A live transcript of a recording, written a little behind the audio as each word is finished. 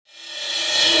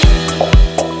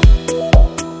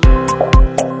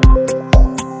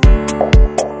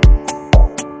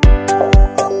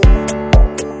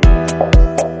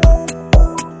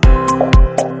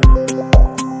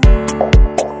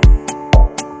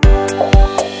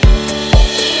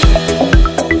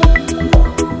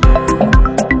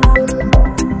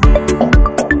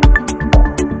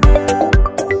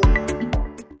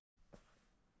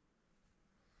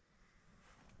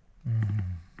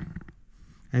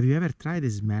Have you ever tried the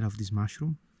smell of this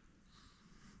mushroom?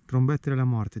 Trombette della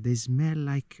morte. They smell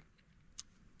like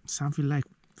something like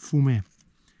fume.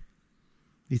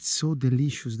 It's so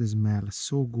delicious, the smell,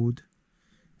 so good.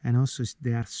 And also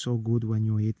they are so good when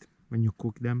you eat, when you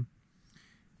cook them.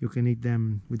 You can eat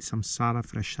them with some salad,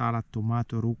 fresh salad,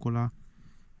 tomato, rucola,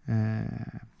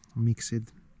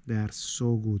 mixed. They are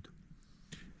so good.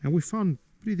 And we found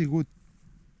pretty good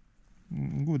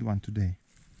one today.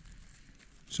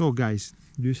 So guys,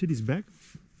 do you see this bag?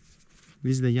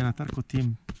 This is the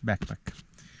YanatarkoTeam backpack.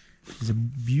 It's a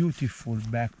beautiful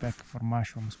backpack for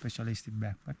mushroom specialistic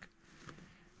backpack.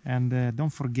 And don't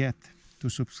forget to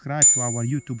subscribe to our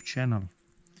YouTube channel,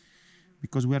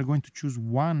 because we are going to choose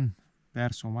one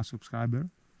person, one subscriber,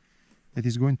 that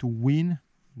is going to win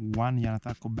one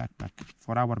Yanatarko backpack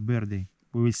for our birthday.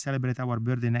 We will celebrate our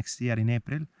birthday next year in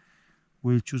April.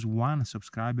 We will choose one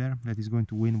subscriber that is going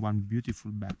to win one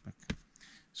beautiful backpack.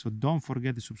 So don't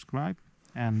forget to subscribe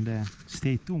and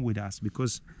stay tuned with us,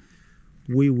 because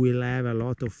we will have a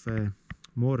lot of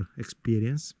more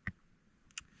experience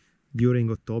during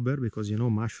October, because you know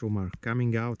mushrooms are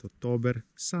coming out October,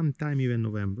 sometime even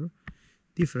November,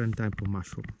 different type of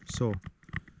mushroom. So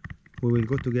we will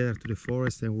go together to the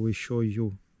forest and we will show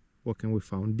you what can we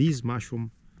found. These mushrooms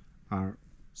are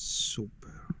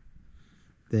super.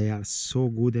 They are so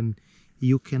good, and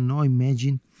you cannot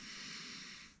imagine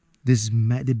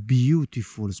the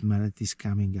beautiful smell that is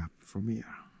coming up from here.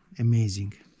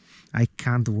 Amazing. I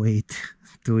can't wait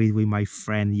to eat with my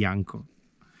friend Yanko.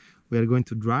 We are going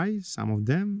to dry some of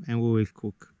them and we will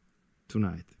cook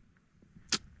tonight.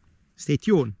 Stay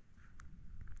tuned.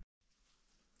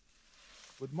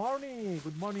 Good morning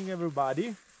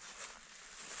everybody.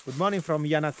 Good morning from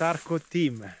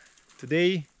YanatarkoTeam.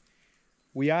 Today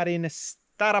we are in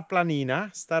Stara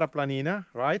Planina,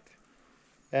 right?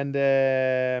 And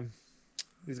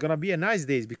it's gonna be a nice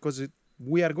day because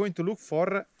we are going to look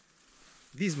for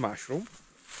this mushroom.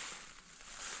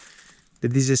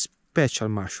 That is a special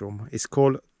mushroom. It's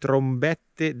called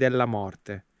Trombette della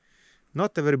Morte.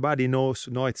 Not everybody knows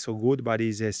it so good, but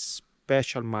it's a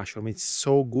special mushroom. It's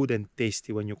so good and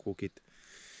tasty when you cook it.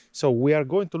 So we are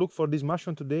going to look for this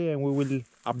mushroom today and we will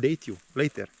update you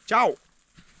later. Ciao!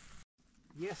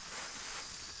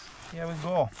 Yes, here we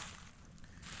go.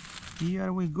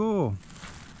 Here we go.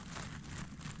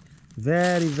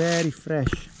 Very, very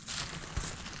fresh.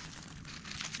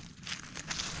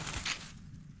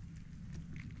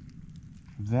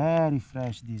 Very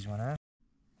fresh this one, eh?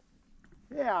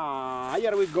 Yeah,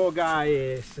 here we go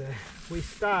guys. We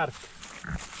start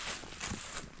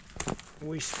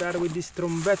with this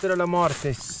Trombette della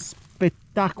Morte.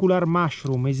 Spectacular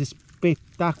mushroom. It's a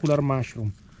spectacular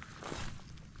mushroom.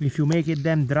 If you make it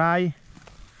then dry,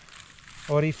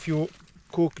 or if you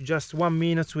cook just 1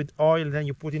 minute with oil, then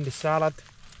you put in the salad,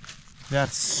 they are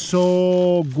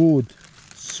so good,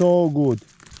 so good.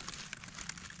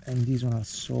 And these ones are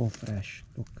so fresh.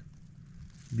 Look,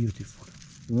 beautiful.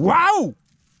 Wow!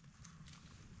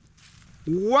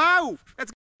 Wow!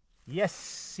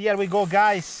 Yes, here we go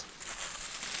guys.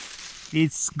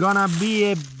 It's gonna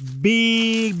be a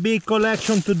big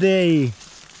collection today.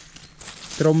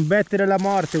 Trombette della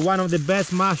Morte, one of the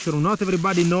best mushrooms. Not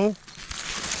everybody know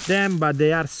them, but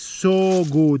they are so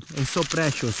good and so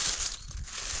precious.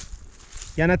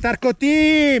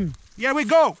 YanatarkoTeam, here we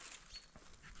go.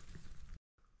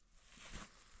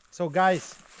 So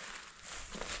guys,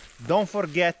 don't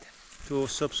forget to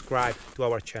subscribe to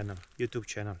our channel, YouTube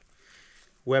channel.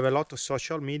 We have a lot of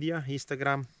social media: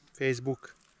 Instagram,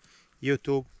 Facebook,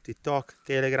 YouTube, TikTok,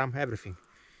 Telegram, everything.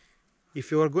 If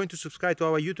you are going to subscribe to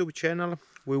our YouTube channel,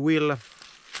 we will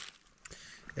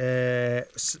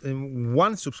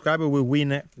one subscriber will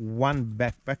win one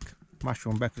backpack,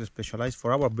 mushroom backpack specialized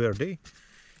for our birthday.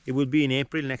 It will be in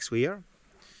April next year.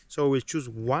 So we'll choose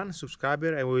one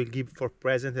subscriber and we will give for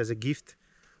present as a gift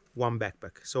one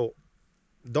backpack. So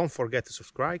don't forget to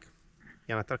subscribe.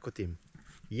 YanatarkoTeam.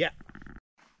 Yeah.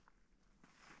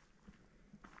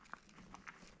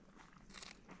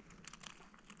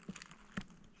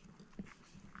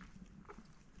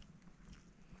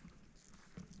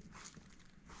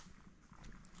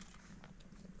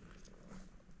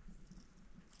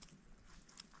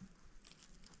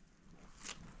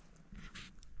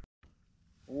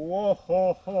 Oh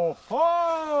ho ho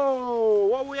ho!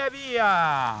 What we have here?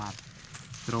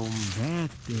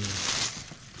 Trombette.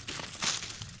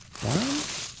 1,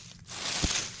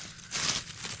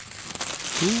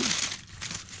 2,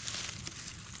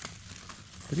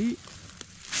 3,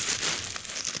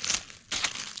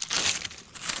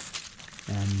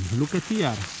 and look at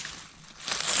here.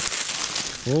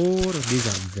 4. These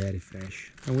are very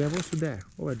fresh, and we have also there,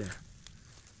 over there.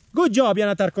 Good job,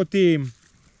 Yanatarko team.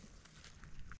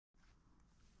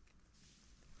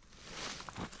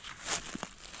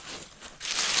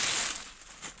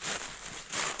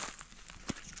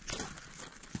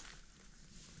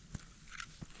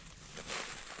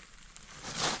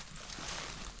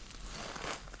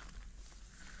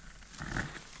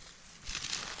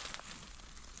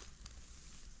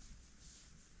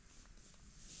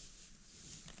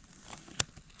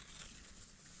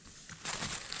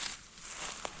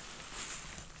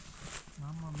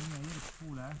 Mamma mia, here is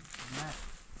full, black.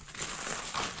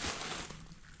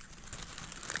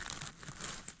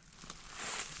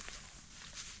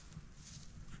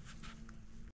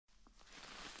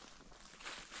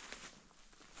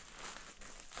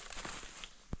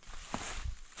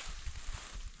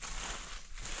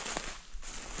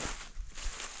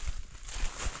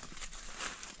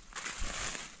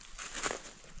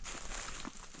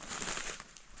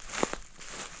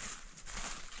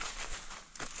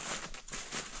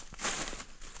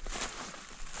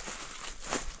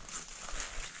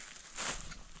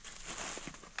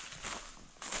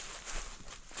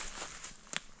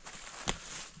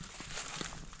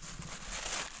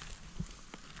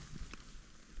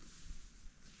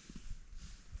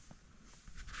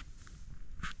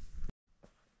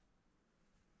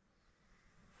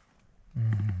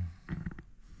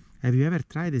 Have you ever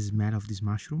tried the smell of this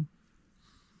mushroom?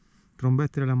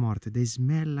 Trombette della morte. They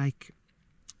smell like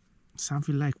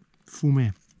something like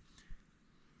fume.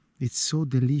 It's so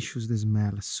delicious, the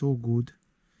smell, so good.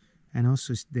 And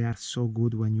also they are so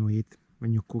good when you eat,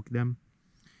 when you cook them.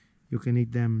 You can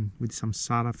eat them with some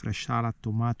salad, fresh salad,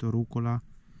 tomato, rucola,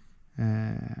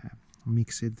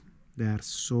 mixed. They are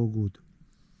so good.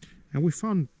 And we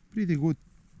found pretty good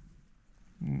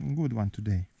one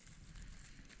today.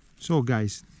 So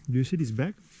guys, do you see this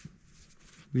bag?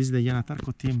 This is the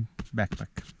YanatarkoTeam backpack.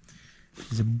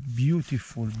 It's a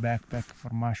beautiful backpack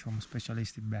for mushroom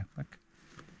specialistic backpack.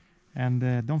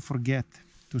 And don't forget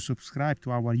to subscribe to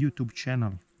our YouTube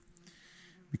channel,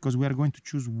 because we are going to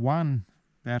choose one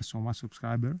person, one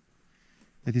subscriber,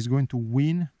 that is going to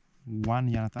win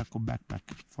one Yanatarko backpack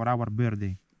for our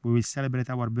birthday. We will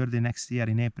celebrate our birthday next year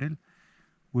in April.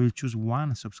 We will choose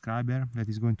one subscriber that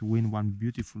is going to win one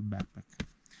beautiful backpack.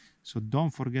 So don't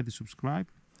forget to subscribe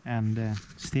and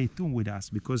stay tuned with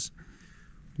us, because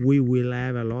we will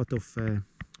have a lot of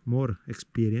more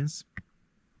experience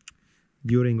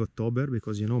during October,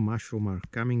 because you know mushrooms are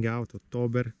coming out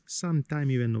October,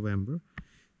 sometime even November,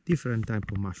 different type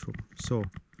of mushroom. So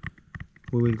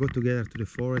we will go together to the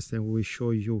forest and we will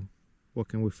show you what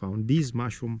can we found. These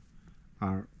mushrooms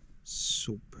are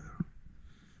super.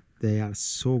 They are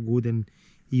so good, and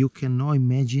you cannot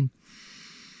imagine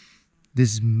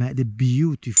the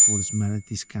beautiful smell that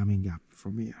is coming up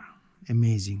from here.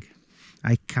 Amazing.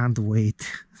 I can't wait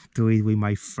to eat with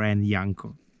my friend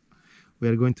Yanko. We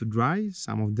are going to dry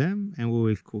some of them and we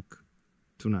will cook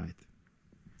tonight.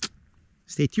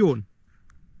 Stay tuned.